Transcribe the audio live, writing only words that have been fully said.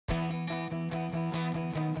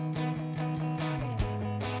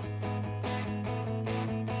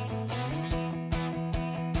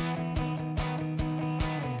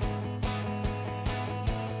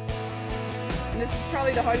this is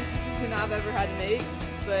probably the hardest decision I've ever had to make,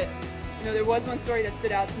 but you know, there was one story that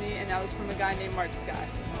stood out to me, and that was from a guy named Mark Scott.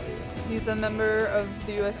 He's a member of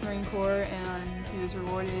the U.S. Marine Corps, and he was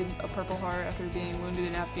rewarded a Purple Heart after being wounded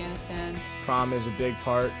in Afghanistan. Prom is a big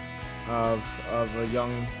part of a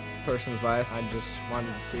young person's life. I just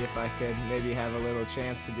wanted to see if I could maybe have a little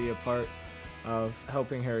chance to be a part of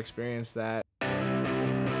helping her experience that.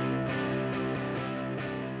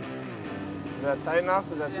 Is that tight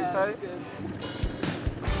enough? Is that too tight? That's good.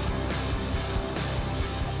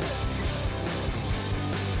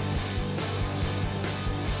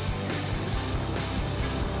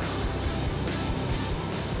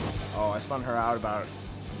 Oh, I spun her out about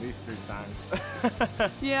at least 3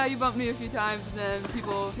 times. Yeah, you bumped me a few times, and then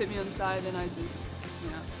people hit me on the side, and I just,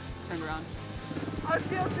 you know, turned around. I was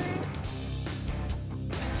guilty!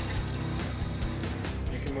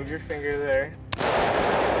 You can move your finger there.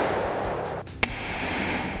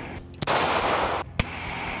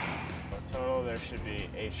 Total, there should be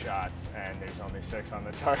 8 shots, and there's only 6 on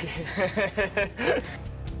the target.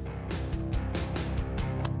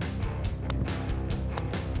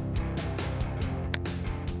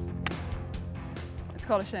 It's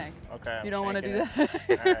called a shank. Okay, you don't want to do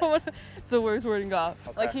that. Right. It's the worst word in golf.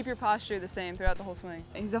 Okay. Like, keep your posture the same throughout the whole swing.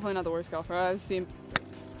 He's definitely not the worst golfer I've seen.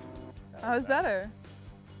 That was better.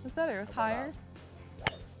 It was better. It was higher.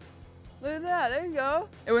 Look at that. There you go.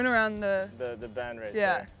 It went around the bend right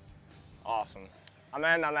yeah. there. Awesome. I'm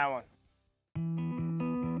in on that one.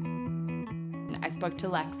 I spoke to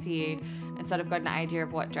Lexi and sort of got an idea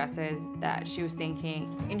of what dresses that she was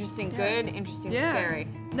thinking. Interesting, good, interesting, scary.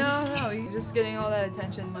 No, you're just getting all that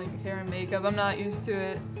attention, like hair and makeup. I'm not used to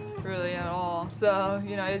it really at all. So,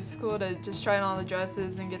 you know, it's cool to just try on all the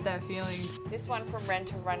dresses and get that feeling. This one from Rent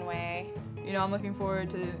to Runway. You know, I'm looking forward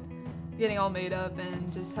to getting all made up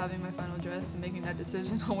and just having my final dress and making that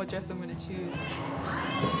decision on what dress I'm going to choose.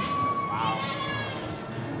 Wow.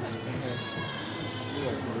 You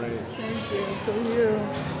look great. Thank you. So you.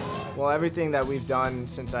 Well, everything that we've done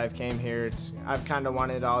since I've came here, I've kind of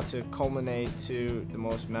wanted it all to culminate to the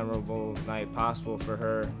most memorable night possible for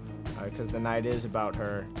her, because the night is about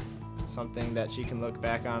her, something that she can look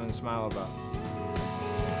back on and smile about.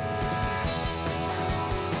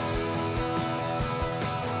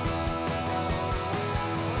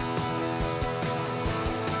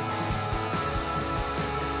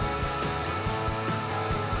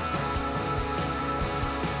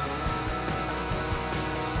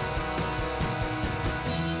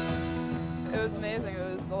 It was amazing.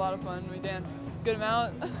 It was a lot of fun. We danced a good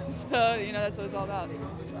amount, so you know that's what it's all about.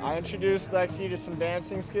 I introduced Lexi to some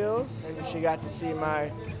dancing skills, and she got to see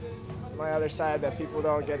my other side that people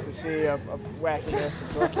don't get to see of wackiness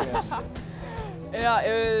and quirkiness. Yeah,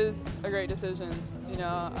 it was a great decision.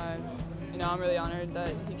 I'm really honored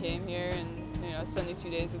that he came here and spend these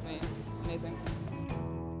few days with me. It's amazing.